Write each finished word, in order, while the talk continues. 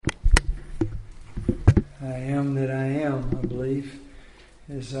I am that I am, I believe,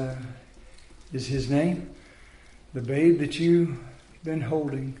 is His name. The babe that you've been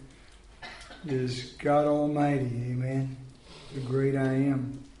holding is God Almighty, amen. The great I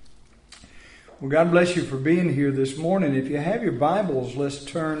am. Well, God bless you for being here this morning. If you have your Bibles, let's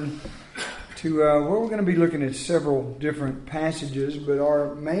turn to where we're going to be looking at several different passages, but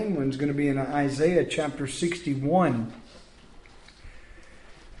our main one's going to be in Isaiah chapter 61.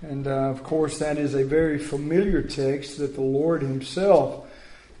 And of course, that is a very familiar text that the Lord Himself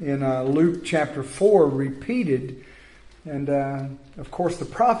in Luke chapter 4 repeated. And of course, the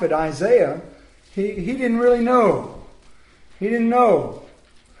prophet Isaiah, he didn't really know. He didn't know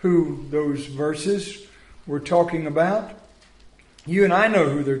who those verses were talking about. You and I know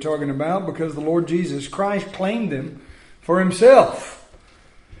who they're talking about because the Lord Jesus Christ claimed them for Himself.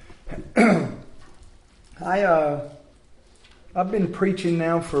 I've been preaching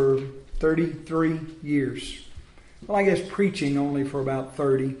now for 33 years. Well, I guess preaching only for about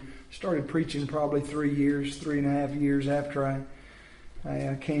 30. Started preaching probably 3.5 years after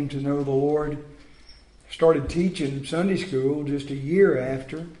I came to know the Lord. Started teaching Sunday school just a year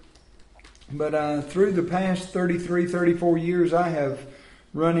after. But through the past 33, 34 years, I have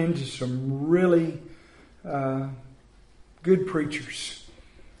run into some really good preachers.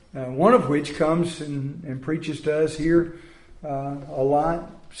 One of which comes and preaches to us here a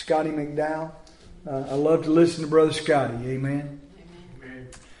lot, Scotty McDowell. I love to listen to Brother Scotty. Amen.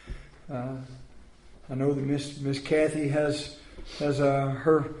 I know that Miss Kathy has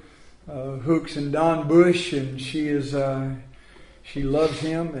her hooks in Don Bush, and she loves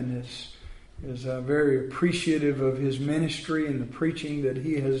him and is very appreciative of his ministry and the preaching that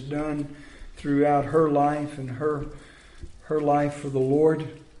he has done throughout her life and her life for the Lord.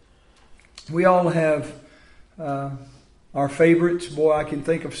 We all have our favorites. Boy, I can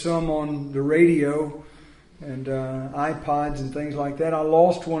think of some on the radio and iPods and things like that. I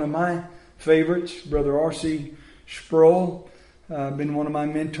lost one of my favorites, Brother R.C. Sproul. Been one of my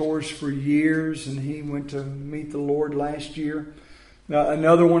mentors for years, and he went to meet the Lord last year.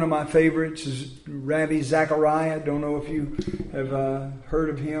 Another one of my favorites is Ravi Zachariah. Don't know if you have heard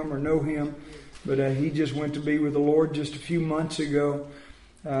of him or know him, but he just went to be with the Lord just a few months ago.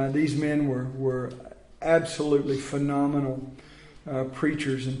 These men were absolutely phenomenal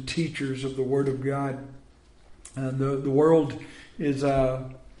preachers and teachers of the Word of God. The world is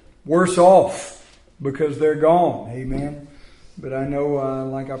worse off because they're gone. Amen. But I know,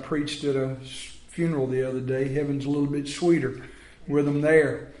 like I preached at a funeral the other day, heaven's a little bit sweeter with them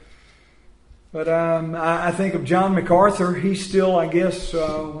there. But I think of John MacArthur. He's still, I guess,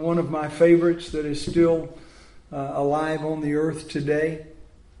 one of my favorites that is still alive on the earth today.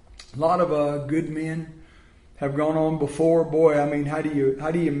 A lot of good men have gone on before. Boy, I mean, how do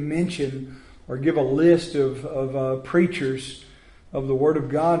you mention or give a list of preachers of the Word of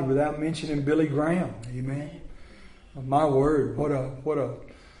God without mentioning Billy Graham? Amen. My word, what a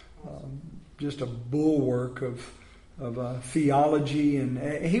just a bulwark of theology,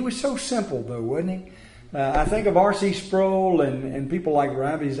 and he was so simple though, wasn't he? I think of R.C. Sproul and people like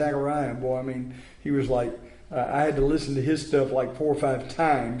Ravi Zachariah. Boy, I mean, he was like I had to listen to his stuff like 4 or 5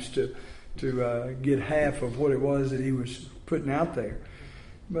 times to get half of what it was that he was putting out there.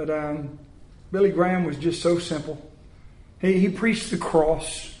 But Billy Graham was just so simple. He preached the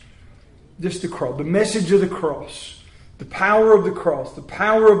cross, just the cross, the message of the cross, the power of the cross, the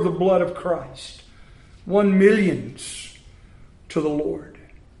power of the blood of Christ. Won millions to the Lord.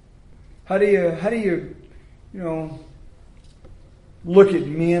 How do you look at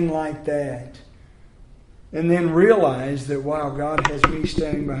men like that and then realize that, wow, God has me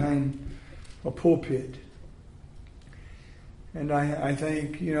standing behind a pulpit? And I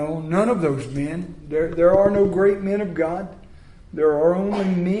think, none of those men, there are no great men of God. There are only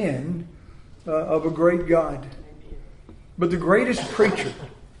men of a great God. But the greatest preacher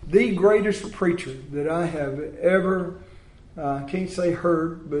that I have ever, can't say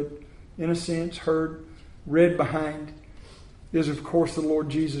heard, but in a sense heard, read behind, is of course the Lord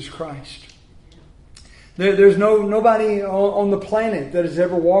Jesus Christ. There's nobody on the planet that has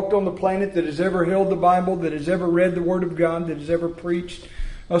ever walked on the planet, that has ever held the Bible, that has ever read the Word of God, that has ever preached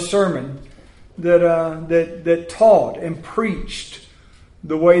a sermon that taught and preached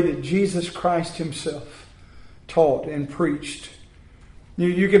the way that Jesus Christ Himself taught and preached.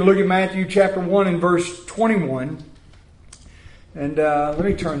 You can look at Matthew chapter 1 and verse 21. And let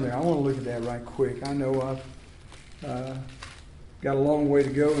me turn there. I want to look at that right quick. I know I've got a long way to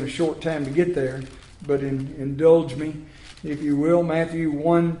go and a short time to get there. But indulge me, if you will. Matthew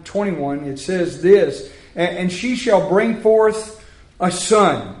 1:21, it says this, and she shall bring forth a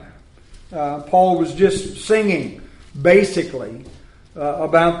son. Paul was just singing, basically,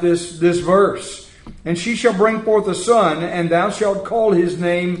 about this verse. And she shall bring forth a son, and thou shalt call his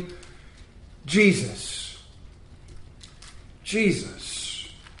name Jesus. Jesus.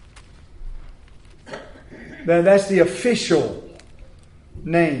 That's the official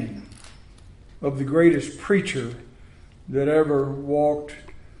name of the greatest preacher that ever walked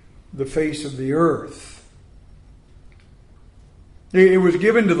the face of the earth. It was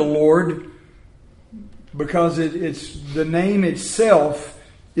given to the Lord because it's the name itself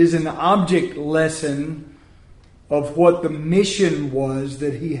is an object lesson of what the mission was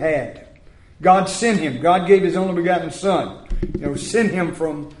that he had. God sent him. God gave his only begotten Son. Sent him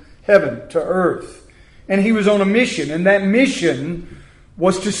from heaven to earth. And he was on a mission. And that mission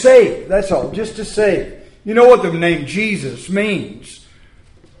was to save. That's all. Just to save. You know what the name Jesus means?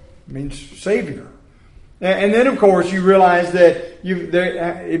 It means Savior. And then, of course, you realize that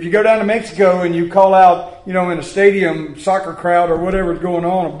if you go down to Mexico and you call out, in a stadium, soccer crowd or whatever's going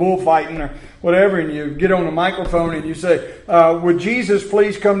on, a bullfighting or whatever, and you get on the microphone and you say, would Jesus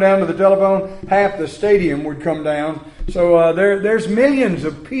please come down to the telephone? Half the stadium would come down. So there's millions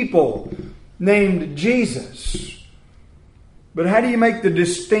of people named Jesus. But how do you make the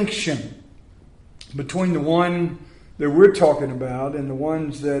distinction between the one that we're talking about and the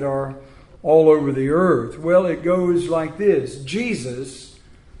ones that are all over the earth? Well, it goes like this. Jesus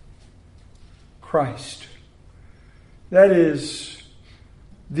Christ. That is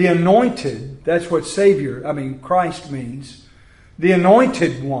the anointed. That's what Christ means. The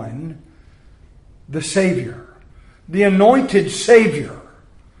anointed one, the Savior. The anointed Savior.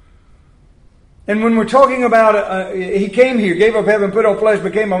 And when we're talking about, he came here, gave up heaven, put on flesh,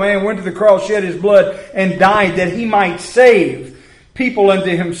 became a man, went to the cross, shed his blood, and died that he might save people unto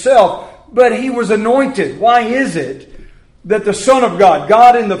himself. But he was anointed. Why is it that the Son of God,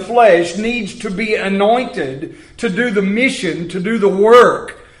 God in the flesh, needs to be anointed to do the mission, to do the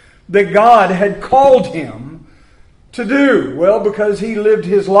work that God had called him to do? Well, because he lived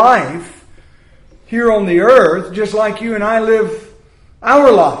his life here on the earth just like you and I live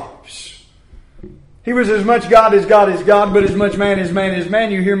our lives. He was as much God is God, but as much man as man is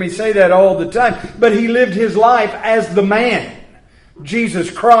man. You hear me say that all the time. But he lived his life as the man, Jesus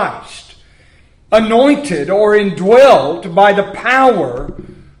Christ, anointed or indwelt by the power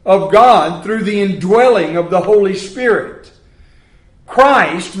of God through the indwelling of the Holy Spirit.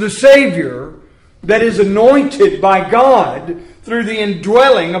 Christ, the Savior, that is anointed by God through the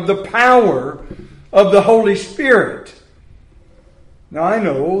indwelling of the power of the Holy Spirit. Now I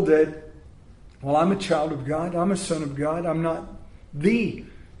know that, I'm a child of God, I'm a son of God, I'm not the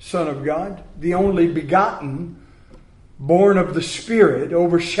Son of God, the only begotten, born of the Spirit,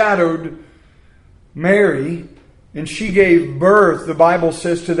 overshadowed Mary, and she gave birth, the Bible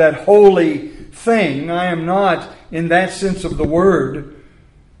says, to that holy thing. I am not, in that sense of the word,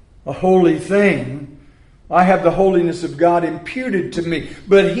 a holy thing. I have the holiness of God imputed to me.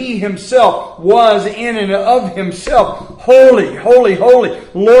 But he himself was in and of himself holy, holy, holy,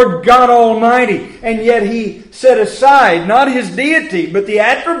 Lord God Almighty. And yet he set aside not his deity, but the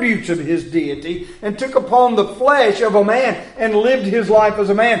attributes of his deity, and took upon the flesh of a man and lived his life as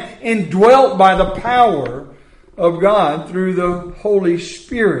a man, indwelt by the power of God through the Holy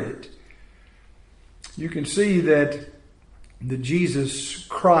Spirit. You can see that the Jesus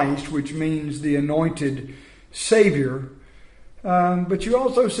Christ, which means the anointed Savior. But you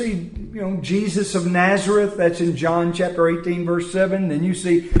also see, Jesus of Nazareth. That's in John chapter 18, verse 7. Then you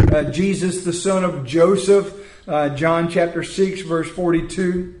see Jesus, the son of Joseph. John chapter 6, verse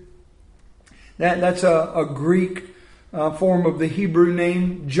 42. That's a Greek form of the Hebrew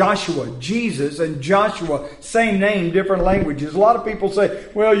name Joshua. Jesus and Joshua, same name, different languages. A lot of people say,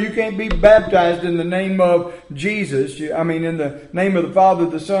 well, you can't be baptized in the name of Jesus. In the name of the Father,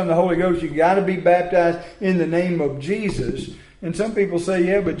 the Son, the Holy Ghost. You got to be baptized in the name of Jesus. And some people say,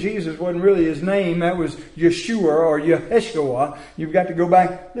 yeah, but Jesus wasn't really his name. That was Yeshua or Yeshua. You've got to go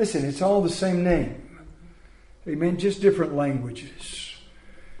back. Listen, it's all the same name. Amen. Just different languages.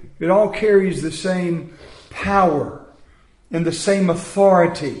 It all carries the same power and the same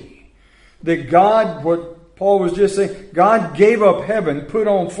authority that God, what Paul was just saying, God gave up heaven, put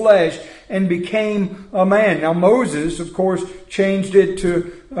on flesh, and became a man. Now Moses, of course, changed it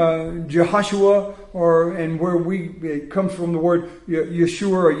to Jehoshua, it comes from the word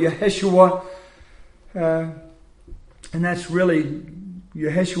Yeshua or Yeshua, and that's really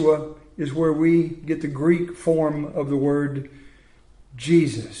Yeshua is where we get the Greek form of the word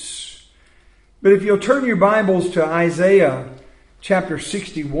Jesus. But if you'll turn your Bibles to Isaiah chapter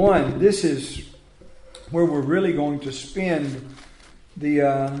 61, this is where we're really going to spend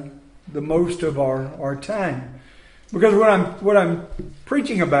the the most of our time. Because what I'm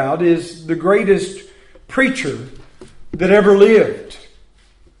preaching about is the greatest preacher that ever lived.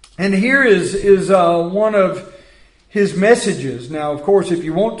 And here is one of his messages. Now, of course, if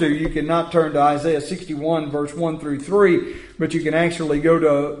you want to, you can not turn to Isaiah 61, verse 1 through 3, but you can actually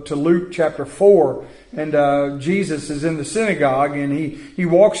go to Luke chapter 4. And Jesus is in the synagogue, and he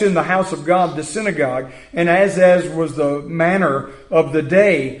walks in the house of God, the synagogue, and as was the manner of the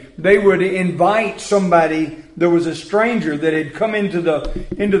day, they would invite somebody that was a stranger that had come into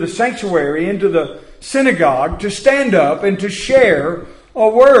the sanctuary, into the synagogue, to stand up and to share a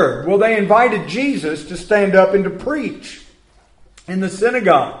word. Well, they invited Jesus to stand up and to preach in the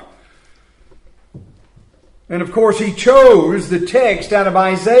synagogue. And of course, he chose the text out of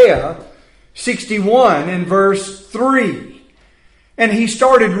Isaiah 61 in verse 3. And he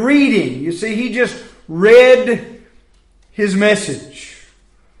started reading. You see, he just read his message.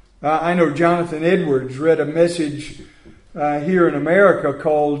 I know Jonathan Edwards read a message here in America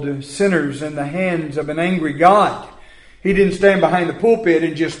called Sinners in the Hands of an Angry God. He didn't stand behind the pulpit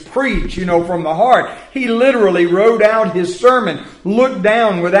and just preach, from the heart. He literally wrote out his sermon, looked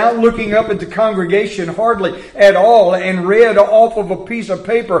down without looking up at the congregation hardly at all, and read off of a piece of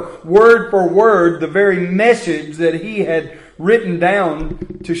paper, word for word, the very message that he had written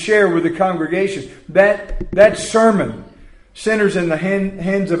down to share with the congregation. That sermon, Sinners in the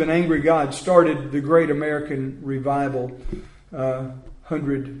Hands of an Angry God, started the great American revival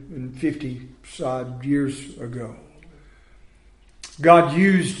 150 odd years ago. God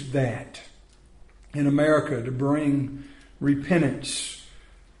used that in America to bring repentance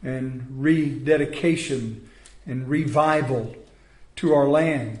and rededication and revival to our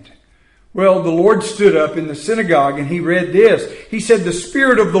land. Well, the Lord stood up in the synagogue and he read this. He said, "The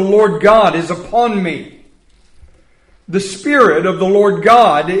Spirit of the Lord God is upon me. The Spirit of the Lord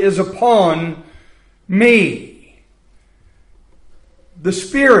God is upon me. The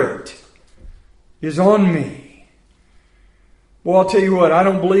Spirit is on me." Well, I'll tell you what, I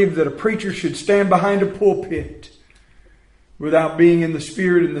don't believe that a preacher should stand behind a pulpit without being in the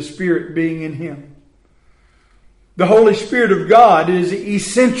Spirit and the Spirit being in him. The Holy Spirit of God is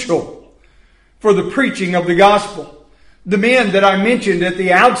essential for the preaching of the gospel. The men that I mentioned at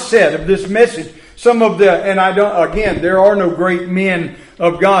the outset of this message, there are no great men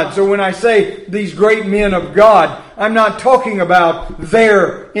of God. So when I say these great men of God, I'm not talking about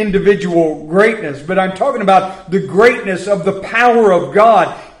their individual greatness, but I'm talking about the greatness of the power of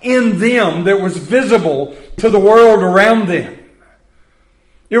God in them that was visible to the world around them.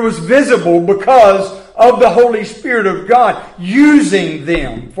 It was visible because of the Holy Spirit of God using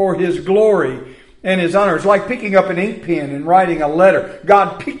them for His glory and His honor. It's like picking up an ink pen and writing a letter.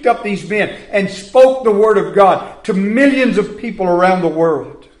 God picked up these men and spoke the Word of God to millions of people around the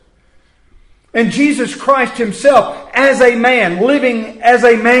world. And Jesus Christ Himself, as a man, living as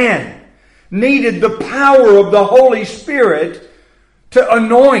a man, needed the power of the Holy Spirit to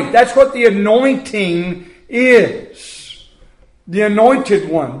anoint. That's what the anointing is. The anointed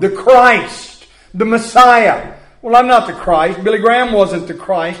one, the Christ, the Messiah. Well, I'm not the Christ. Billy Graham wasn't the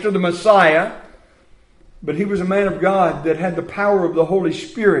Christ or the Messiah. But he was a man of God that had the power of the Holy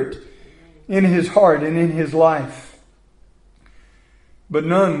Spirit in his heart and in his life. But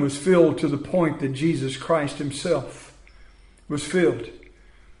none was filled to the point that Jesus Christ Himself was filled.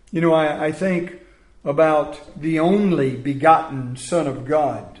 You know, I think about the only begotten Son of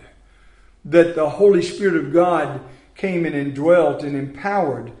God, that the Holy Spirit of God came and indwelt and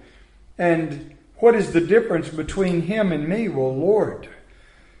empowered. And what is the difference between Him and me? Well, Lord,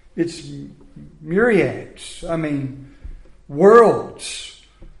 it's myriads, worlds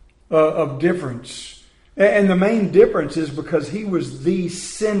of difference. And the main difference is because He was the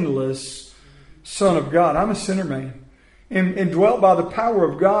sinless Son of God. I'm a sinner man, and dwelt by the power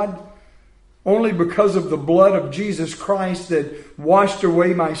of God only because of the blood of Jesus Christ that washed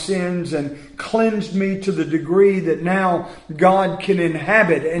away my sins and cleansed me to the degree that now God can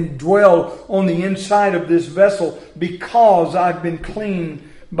inhabit and dwell on the inside of this vessel because I've been clean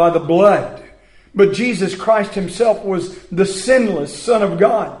by the blood. But Jesus Christ Himself was the sinless Son of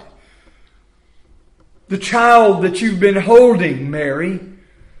God. The child that you've been holding, Mary,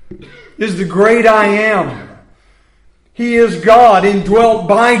 is the great I Am. He is God, indwelt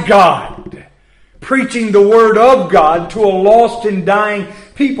by God, preaching the Word of God to a lost and dying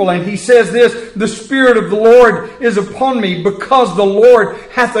people. And He says this, "The Spirit of the Lord is upon me, because the Lord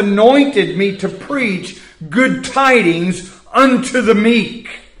hath anointed me to preach good tidings unto the meek."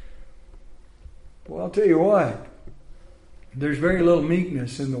 Well, I'll tell you what, there's very little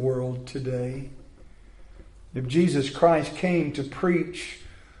meekness in the world today. If Jesus Christ came to preach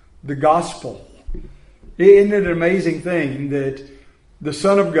the gospel. Isn't it an amazing thing that the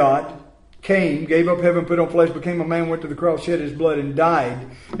Son of God came, gave up heaven, put on flesh, became a man, went to the cross, shed his blood, and died,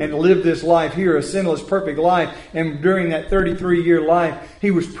 and lived this life here, a sinless, perfect life. And during that 33-year life, he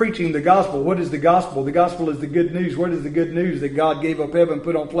was preaching the gospel. What is the gospel? The gospel is the good news. What is the good news? That God gave up heaven,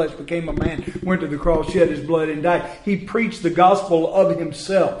 put on flesh, became a man, went to the cross, shed his blood, and died. He preached the gospel of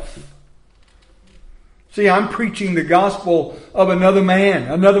himself. See, I'm preaching the gospel of another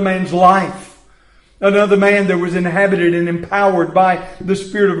man's life. Another man that was inhabited and empowered by the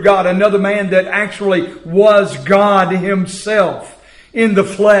Spirit of God. Another man that actually was God himself in the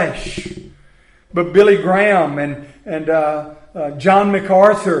flesh. But Billy Graham and John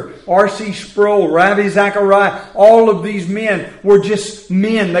MacArthur, R.C. Sproul, Ravi Zachariah, all of these men were just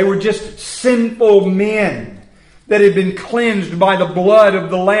men. They were just sinful men that had been cleansed by the blood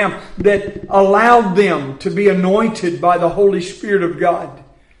of the Lamb that allowed them to be anointed by the Holy Spirit of God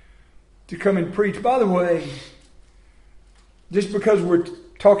to come and preach. By the way, just because we're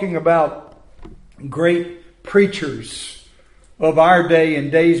talking about great preachers of our day and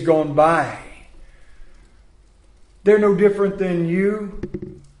days gone by, they're no different than you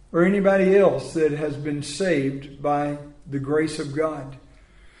or anybody else that has been saved by the grace of God.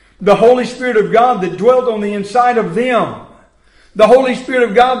 The Holy Spirit of God that dwelt on the inside of them, the Holy Spirit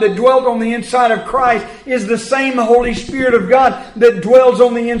of God that dwelt on the inside of Christ, is the same Holy Spirit of God that dwells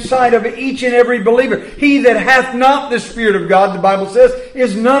on the inside of each and every believer. He that hath not the Spirit of God, the Bible says,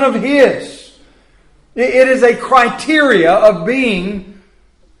 is none of his. It is a criteria of being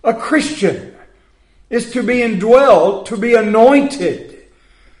a Christian, is to be indwelt, to be anointed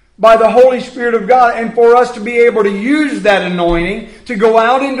by the Holy Spirit of God, and for us to be able to use that anointing to go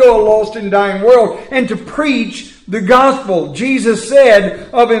out into a lost and dying world and to preach the gospel. Jesus said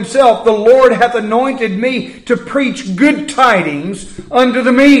of himself, "The Lord hath anointed me to preach good tidings unto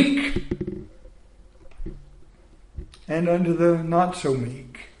the meek and unto the not so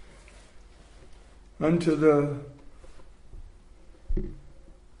meek, unto the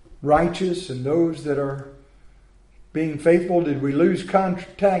righteous and those that are being faithful." Did we lose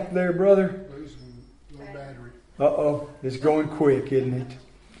contact there, brother? Losing low battery. Uh-oh, it's going quick, isn't it?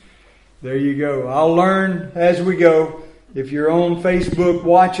 There you go. I'll learn as we go. If you're on Facebook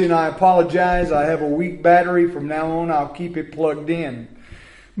watching, I apologize. I have a weak battery. From now on, I'll keep it plugged in.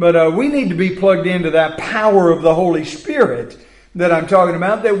 But we need to be plugged into that power of the Holy Spirit that I'm talking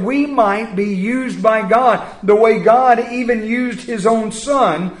about, that we might be used by God the way God even used His own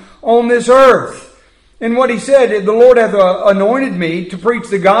Son on this earth. And what He said, "The Lord hath anointed me to preach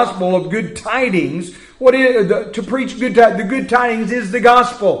the gospel of good tidings." What is to preach good tidings? The good tidings is the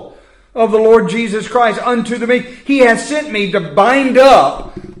gospel of the Lord Jesus Christ unto the meek. He has sent me to bind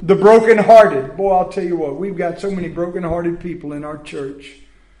up the brokenhearted. Boy, I'll tell you what, we've got so many brokenhearted people in our church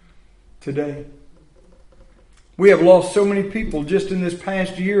today. We have lost so many people just in this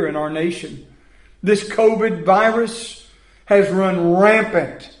past year in our nation. This COVID virus has run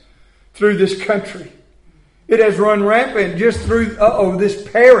rampant through this country. It has run rampant just through this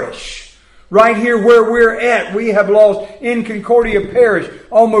parish. Right here where we're at, we have lost in Concordia Parish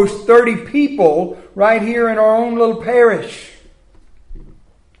almost 30 people right here in our own little parish. A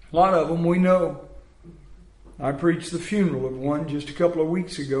lot of them we know. I preached the funeral of one just a couple of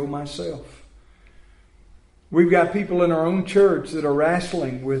weeks ago myself. We've got people in our own church that are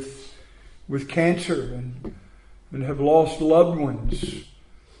wrestling with cancer and have lost loved ones,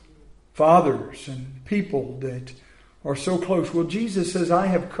 fathers and people that are so close. Well, Jesus says, "I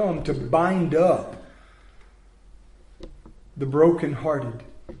have come to bind up the brokenhearted."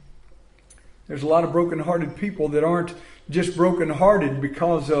 There's a lot of brokenhearted people that aren't just brokenhearted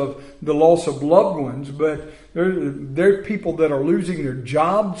because of the loss of loved ones, but there are people that are losing their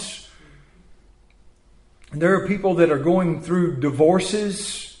jobs. There are people that are going through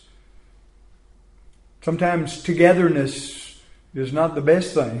divorces. Sometimes togetherness is not the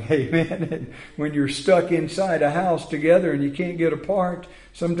best thing. Amen. When you're stuck inside a house together and you can't get apart,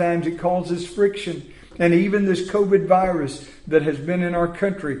 sometimes it causes friction. And even this COVID virus that has been in our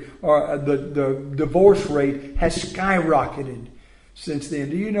country, the divorce rate has skyrocketed since then.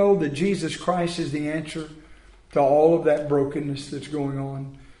 Do you know that Jesus Christ is the answer to all of that brokenness that's going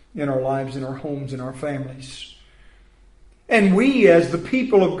on in our lives, in our homes, in our families? And we, as the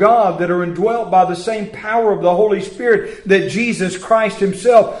people of God that are indwelt by the same power of the Holy Spirit that Jesus Christ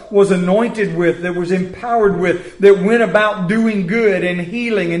Himself was anointed with, that was empowered with, that went about doing good and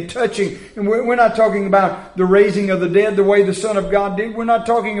healing and touching. And we're not talking about the raising of the dead the way the Son of God did. We're not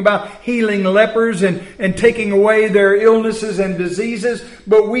talking about healing lepers and taking away their illnesses and diseases.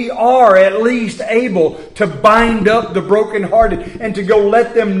 But we are at least able to bind up the brokenhearted and to go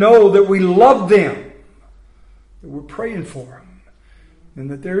let them know that we love them. That we're praying for them, and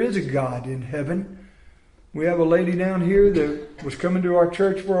that there is a God in heaven. We have a lady down here that was coming to our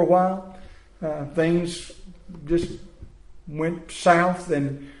church for a while. Things just went south,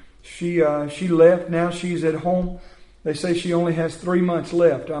 and she left. Now she's at home. They say she only has 3 months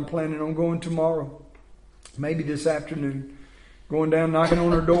left. I'm planning on going tomorrow, maybe this afternoon, going down, knocking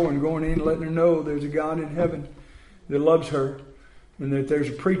on her door, and going in, letting her know there's a God in heaven that loves her. And that there's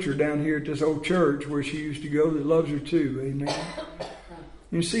a preacher down here at this old church where she used to go that loves her too. Amen.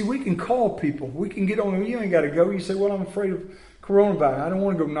 You see, we can call people. We can get on them. You ain't got to go. You say, well, I'm afraid of coronavirus. I don't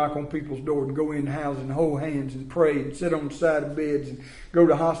want to go knock on people's doors and go in houses and hold hands and pray and sit on the side of beds and go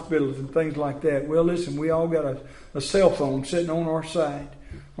to hospitals and things like that. Well, listen, we all got a cell phone sitting on our side,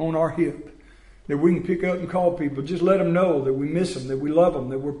 on our hip, that we can pick up and call people. Just let them know that we miss them, that we love them,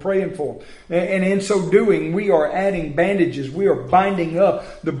 that we're praying for them. And in so doing, we are adding bandages. We are binding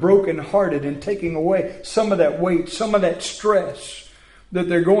up the brokenhearted and taking away some of that weight, some of that stress that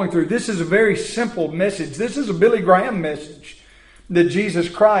they're going through. This is a very simple message. This is a Billy Graham message that Jesus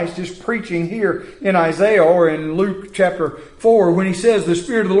Christ is preaching here in Isaiah or in Luke chapter 4 when He says, the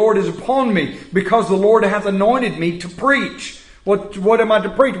Spirit of the Lord is upon me because the Lord hath anointed me to preach. What am I to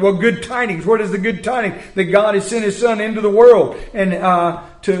preach? Well, good tidings. What is the good tidings? That God has sent His Son into the world and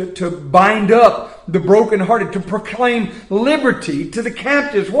to bind up the brokenhearted, to proclaim liberty to the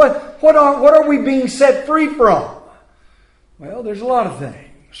captives. What are we being set free from? Well, there's a lot of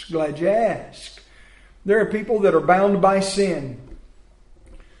things. Glad you asked. There are people that are bound by sin.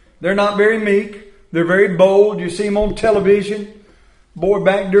 They're not very meek. They're very bold. You see them on television. Boy,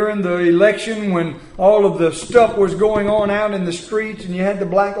 back during the election when all of the stuff was going on out in the streets and you had the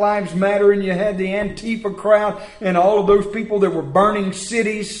Black Lives Matter and you had the Antifa crowd and all of those people that were burning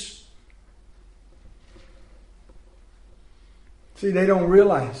cities. See, they don't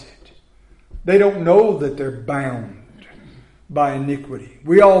realize it. They don't know that they're bound by iniquity.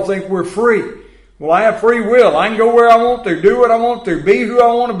 We all think we're free. Well, I have free will. I can go where I want to, do what I want to, be who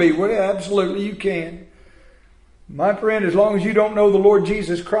I want to be. Well, absolutely you can. My friend, as long as you don't know the Lord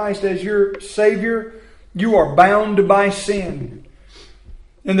Jesus Christ as your Savior, you are bound by sin.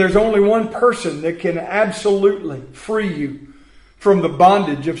 And there's only one person that can absolutely free you from the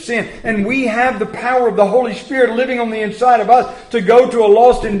bondage of sin. And we have the power of the Holy Spirit living on the inside of us to go to a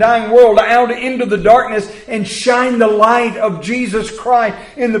lost and dying world out into the darkness and shine the light of Jesus Christ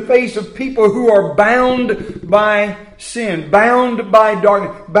in the face of people who are bound by sin, bound by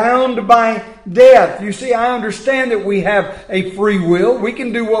darkness, bound by death. You see, I understand that we have a free will. We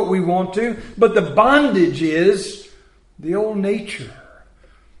can do what we want to. But the bondage is the old nature,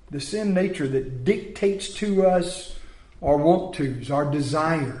 the sin nature that dictates to us our want-tos, our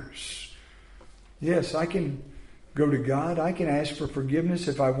desires. Yes, I can go to God. I can ask for forgiveness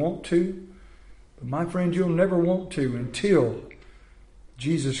if I want to. But my friend, you'll never want to until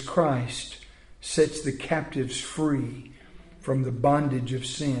Jesus Christ sets the captives free from the bondage of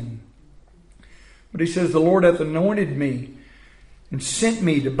sin. But He says, the Lord hath anointed me and sent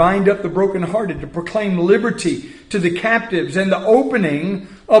me to bind up the brokenhearted, to proclaim liberty to the captives and the opening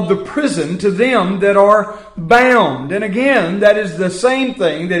of the prison to them that are bound. And again, that is the same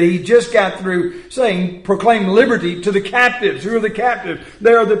thing that he just got through saying, proclaim liberty to the captives. Who are the captives?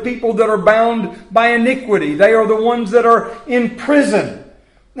 They are the people that are bound by iniquity. They are the ones that are in prison.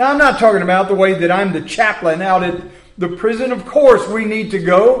 Now, I'm not talking about the way that I'm the chaplain out at the prison. Of course, we need to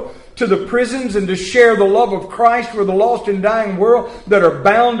go to the prisons and to share the love of Christ with the lost and dying world that are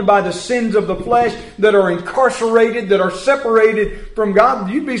bound by the sins of the flesh, that are incarcerated, that are separated from God.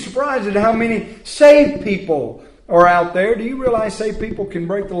 You'd be surprised at how many saved people are out there. Do you realize saved people can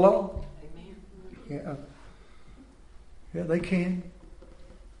break the law? Amen. Yeah, they can.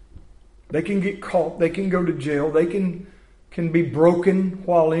 They can get caught. They can go to jail. They can be broken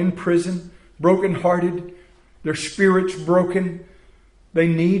while in prison, brokenhearted, their spirits broken. They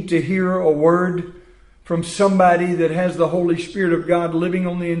need to hear a word from somebody that has the Holy Spirit of God living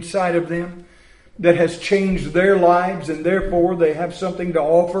on the inside of them, that has changed their lives, and therefore they have something to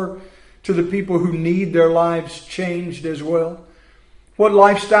offer to the people who need their lives changed as well. What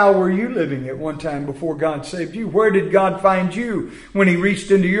lifestyle were you living at one time before God saved you? Where did God find you when He reached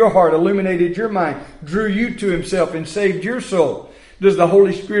into your heart, illuminated your mind, drew you to Himself, and saved your soul? Does the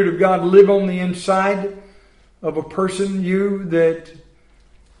Holy Spirit of God live on the inside of a person, you, that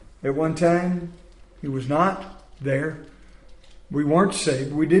at one time He was not there? We weren't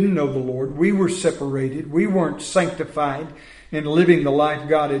saved. We didn't know the Lord. We were separated. We weren't sanctified in living the life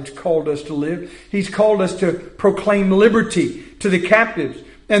God had called us to live. He's called us to proclaim liberty to the captives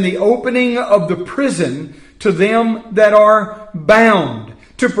and the opening of the prison to them that are bound,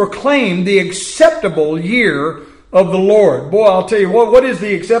 to proclaim the acceptable year of the Lord. Boy, I'll tell you what is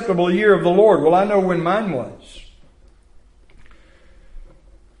the acceptable year of the Lord? Well, I know when mine was.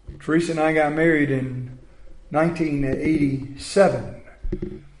 Teresa and I got married in 1987.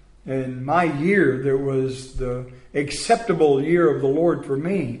 And my year that was the acceptable year of the Lord for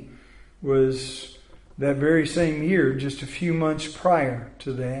me was that very same year, just a few months prior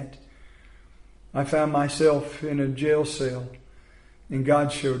to that. I found myself in a jail cell, and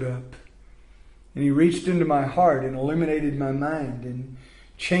God showed up. And He reached into my heart and illuminated my mind and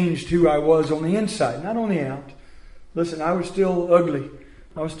changed who I was on the inside, not on the out. Listen, I was still ugly.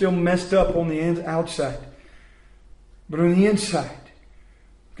 I was still messed up on the outside. But on the inside,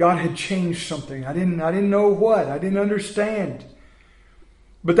 God had changed something. I didn't know what. I didn't understand.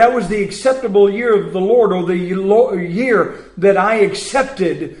 But that was the acceptable year of the Lord, or the year that I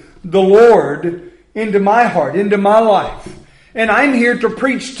accepted the Lord into my heart, into my life. And I'm here to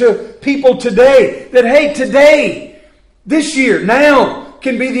preach to people today that, hey, today, this year, now,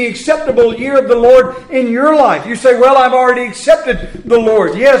 can be the acceptable year of the Lord in your life. You say, well, I've already accepted the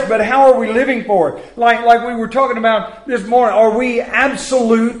Lord. Yes, but how are we living for it? Like we were talking about this morning, are we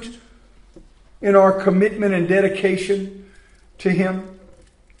absolute in our commitment and dedication to Him?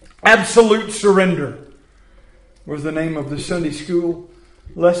 Absolute surrender was the name of the Sunday school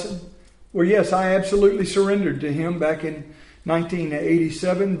lesson. Well, yes, I absolutely surrendered to Him back in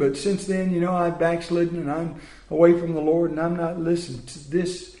 1987, but since then, I've backslidden and I'm away from the Lord, and I'm not listening.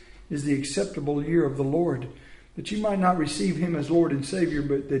 This is the acceptable year of the Lord, that you might not receive Him as Lord and Savior,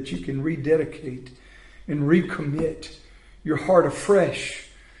 but that you can rededicate and recommit your heart afresh,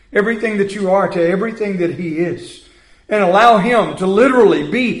 everything that you are to everything that He is, and allow Him to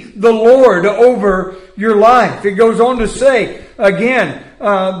literally be the Lord over your life. It goes on to say, again,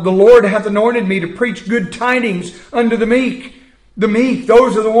 the Lord hath anointed me to preach good tidings unto the meek. The meek,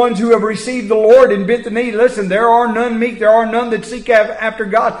 those are the ones who have received the Lord and bent the knee. Listen, there are none meek, there are none that seek after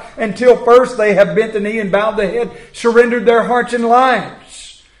God until first they have bent the knee and bowed the head, surrendered their hearts and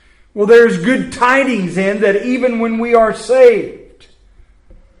lives. Well, there's good tidings in that even when we are saved,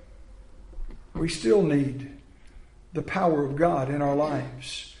 we still need the power of God in our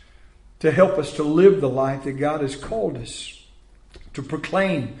lives to help us to live the life that God has called us to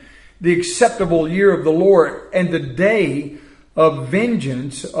proclaim the acceptable year of the Lord and the day of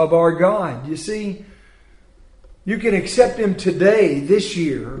vengeance of our God. You see, you can accept Him today, this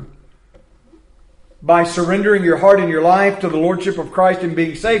year, by surrendering your heart and your life to the Lordship of Christ and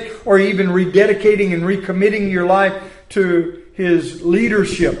being saved, or even rededicating and recommitting your life to His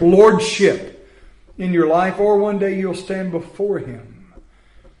leadership, lordship in your life, or one day you'll stand before Him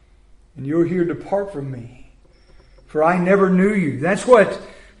and you'll hear, "Depart from me, for I never knew you." That's what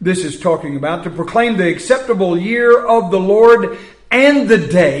this is talking about, to proclaim the acceptable year of the Lord and the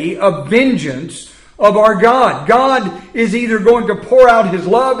day of vengeance of our God. God is either going to pour out His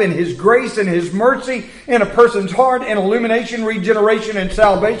love and His grace and His mercy in a person's heart and illumination, regeneration, and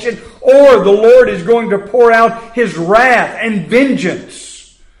salvation, or the Lord is going to pour out His wrath and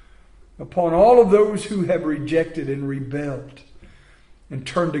vengeance upon all of those who have rejected and rebelled and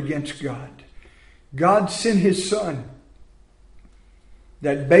turned against God. God sent His Son,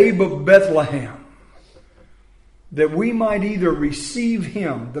 that babe of Bethlehem, that we might either receive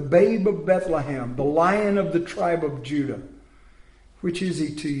Him, the babe of Bethlehem, the Lion of the tribe of Judah. Which is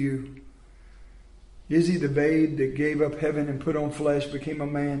He to you? Is He the babe that gave up heaven and put on flesh, became a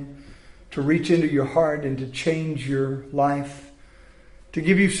man, to reach into your heart and to change your life, to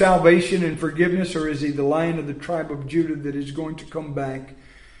give you salvation and forgiveness? Or is He the Lion of the tribe of Judah that is going to come back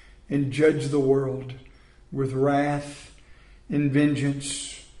and judge the world with wrath in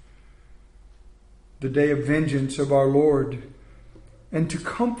vengeance, the day of vengeance of our Lord, and to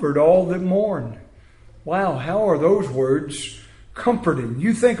comfort all that mourn? Wow, how are those words comforting?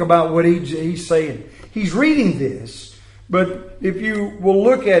 You think about what he's saying. He's reading this, but if you will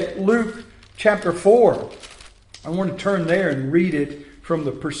look at Luke chapter 4, I want to turn there and read it from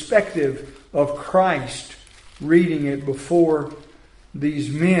the perspective of Christ reading it before these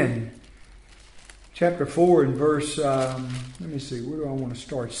men. chapter 4 and verse, let me see, where do I want to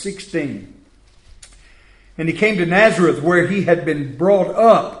start? 16. And he came to Nazareth where he had been brought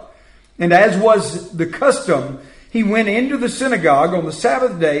up. And as was the custom, he went into the synagogue on the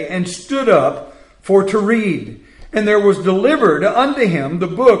Sabbath day and stood up for to read. And there was delivered unto him the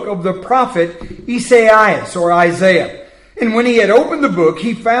book of the prophet Esaias or Isaiah. And when he had opened the book,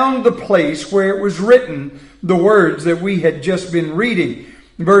 he found the place where it was written the words that we had just been reading.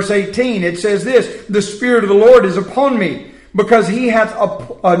 In verse 18, it says this, "The Spirit of the Lord is upon me, because he hath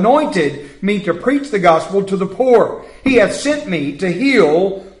anointed me to preach the gospel to the poor. He hath sent me to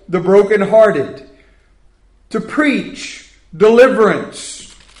heal the brokenhearted, to preach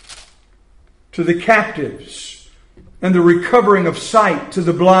deliverance to the captives, and the recovering of sight to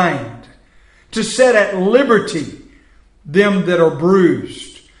the blind, to set at liberty them that are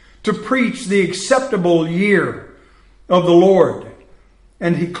bruised, to preach the acceptable year of the Lord."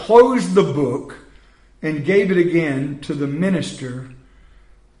 And he closed the book and gave it again to the minister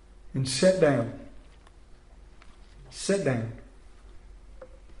and sat down. Sat down.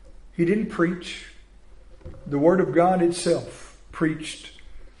 He didn't preach. The Word of God itself preached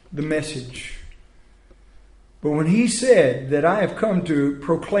the message. But when he said that I have come to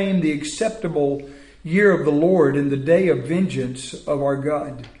proclaim the acceptable year of the Lord and the day of vengeance of our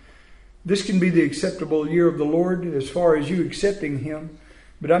God. This can be the acceptable year of the Lord as far as you accepting Him.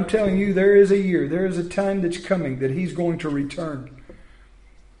 But I'm telling you, there is a year, there is a time that's coming that He's going to return.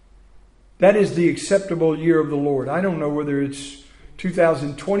 That is the acceptable year of the Lord. I don't know whether it's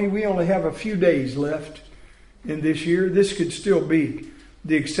 2020. We only have a few days left in this year. This could still be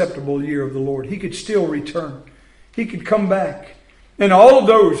the acceptable year of the Lord. He could still return. He could come back. And all of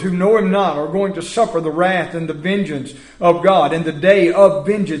those who know Him not are going to suffer the wrath and the vengeance of God and the day of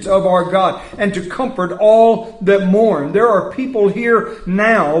vengeance of our God, and to comfort all that mourn. There are people here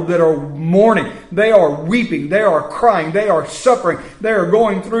now that are mourning. They are weeping. They are crying. They are suffering. They are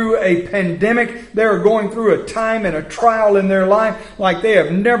going through a pandemic. They are going through a time and a trial in their life like they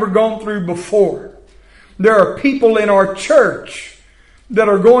have never gone through before. There are people in our church that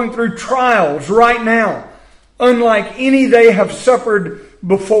are going through trials right now unlike any they have suffered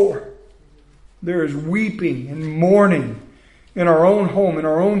before. There is weeping and mourning in our own home, in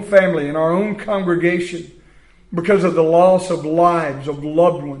our own family, in our own congregation because of the loss of lives, of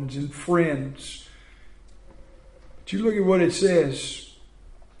loved ones and friends. But you look at what it says.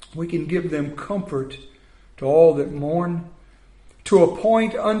 We can give them comfort to all that mourn, to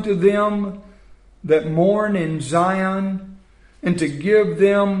appoint unto them that mourn in Zion, and to give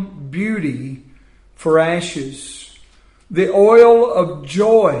them beauty for ashes, the oil of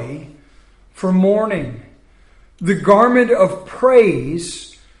joy for mourning, the garment of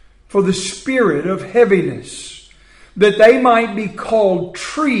praise for the spirit of heaviness, that they might be called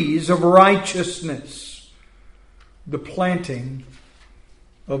trees of righteousness, the planting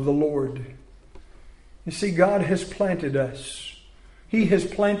of the Lord. You see, God has planted us. He has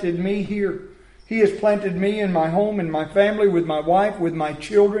planted me here. He has planted me in my home, in my family, with my wife, with my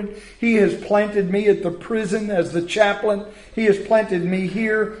children. He has planted me at the prison as the chaplain. He has planted me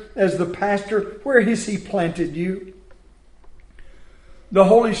here as the pastor. Where has He planted you? The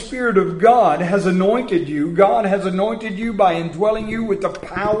Holy Spirit of God has anointed you. God has anointed you by indwelling you with the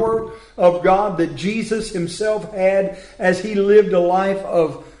power of God that Jesus Himself had as He lived a life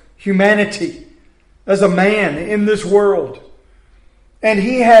of humanity as a man in this world. And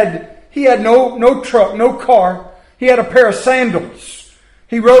He had no truck, no car. He had a pair of sandals.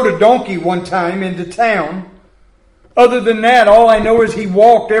 He rode a donkey one time into town. Other than that, all I know is He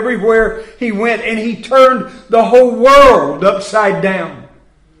walked everywhere He went, and He turned the whole world upside down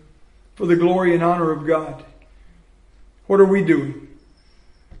for the glory and honor of God. What are we doing?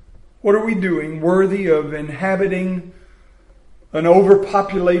 What are we doing worthy of inhabiting an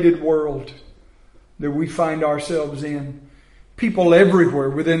overpopulated world that we find ourselves in? People everywhere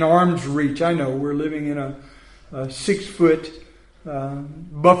within arm's reach. I know we're living in a 6-foot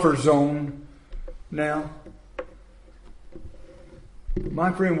buffer zone now.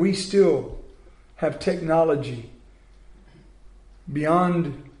 My friend, we still have technology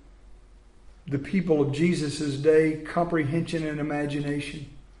beyond the people of Jesus' day, comprehension and imagination.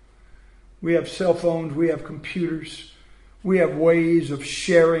 We have cell phones, we have computers, we have ways of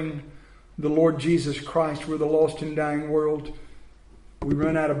sharing the Lord Jesus Christ with a lost and dying world. We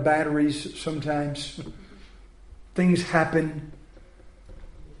run out of batteries sometimes. Things happen.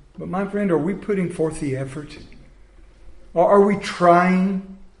 But my friend, are we putting forth the effort? Or are we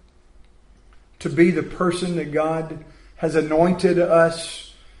trying to be the person that God has anointed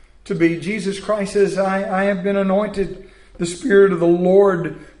us to be? Jesus Christ says, I have been anointed. The Spirit of the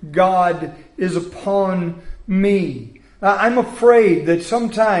Lord God is upon me. I'm afraid that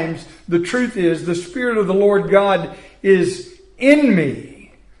sometimes the truth is the Spirit of the Lord God is in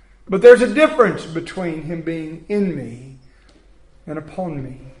me. But there's a difference between Him being in me and upon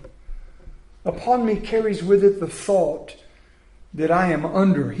me. Upon me carries with it the thought that I am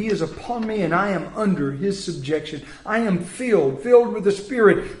under. He is upon me and I am under His subjection. I am filled. Filled with the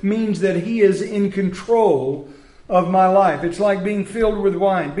Spirit means that He is in control of my life. It's like being filled with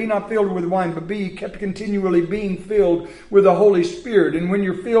wine. Be not filled with wine, but be kept continually being filled with the Holy Spirit. And when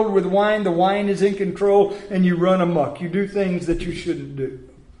you're filled with wine, the wine is in control and you run amok. You do things that you shouldn't do.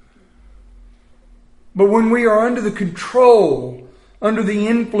 But when we are under the control, under the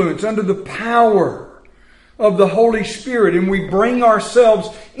influence, under the power of the Holy Spirit, and we bring ourselves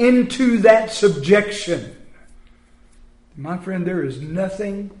into that subjection, my friend, there is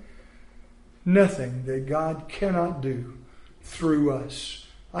nothing that God cannot do through us.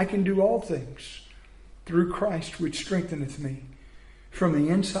 I can do all things through Christ which strengtheneth me from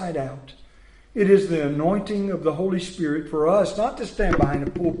the inside out. It is the anointing of the Holy Spirit for us not to stand behind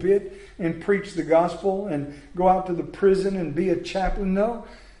a pulpit and preach the gospel and go out to the prison and be a chaplain. No,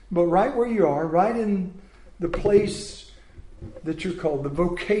 but right where you are, right in the place that you're called, the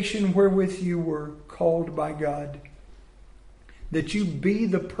vocation wherewith you were called by God, that you be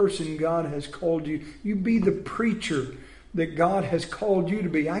the person God has called you. You be the preacher that God has called you to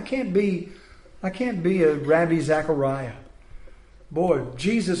be. I can't be a Rabbi Zechariah. Boy,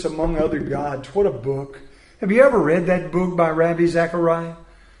 Jesus Among Other Gods, what a book. Have you ever read that book by Rabbi Zechariah?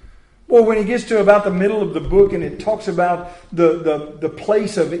 Boy, when he gets to about the middle of the book and it talks about the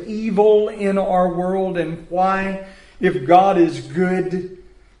place of evil in our world and why, if God is good,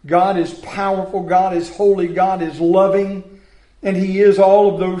 God is powerful, God is holy, God is loving, and He is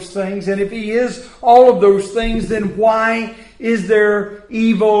all of those things. And if He is all of those things, then why is there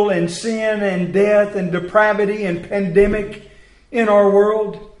evil and sin and death and depravity and pandemic in our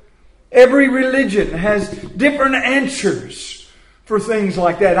world? Every religion has different answers for things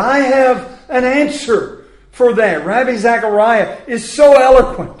like that. I have an answer for that. Rabbi Zechariah is so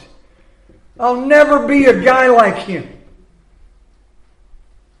eloquent. I'll never be a guy like him.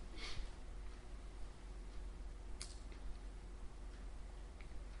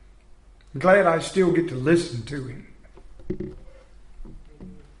 I'm glad I still get to listen to him.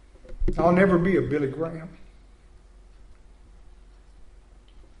 I'll never be a Billy Graham.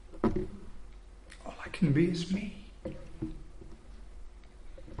 All I can be is me.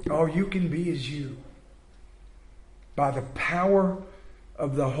 All you can be is you. By the power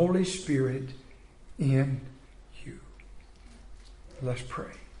of the Holy Spirit in you. Let's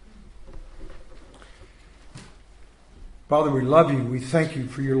pray. Father, we love you. We thank you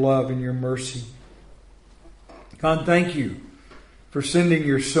for your love and your mercy. God, thank you for sending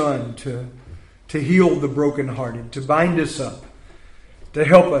your Son to heal the brokenhearted, to bind us up, to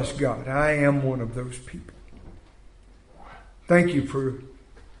help us, God. I am one of those people. Thank you for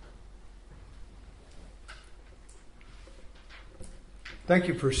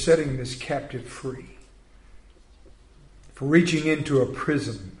setting this captive free, for reaching into a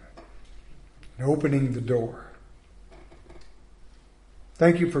prison and opening the door.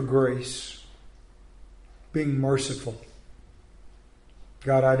 Thank you for grace, being merciful.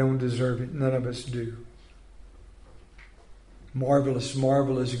 God, I don't deserve it. None of us do. Marvelous,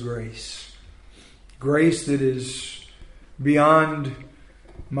 marvelous grace. Grace that is beyond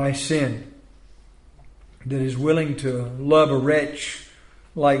my sin, that is willing to love a wretch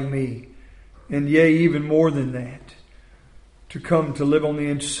like me, and yea, even more than that, to come to live on the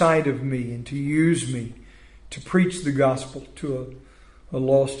inside of me and to use me to preach the gospel to a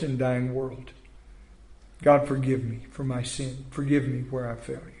lost and dying world. God, forgive me for my sin. Forgive me where I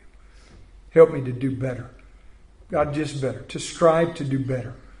fail you. Help me to do better. God, just better. To strive to do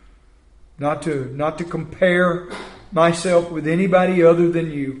better. Not to compare myself with anybody other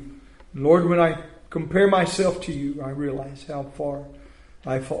than you. Lord, when I compare myself to you, I realize how far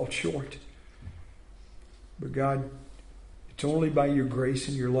I fall short. But God, it's only by your grace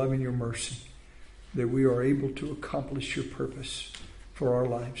and your love and your mercy that we are able to accomplish your purpose for our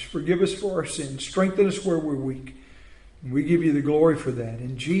lives. Forgive us for our sins. Strengthen us where we're weak. And we give you the glory for that.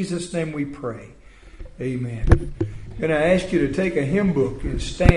 In Jesus' name we pray. Amen. I'm going to ask you to take a hymn book and stand.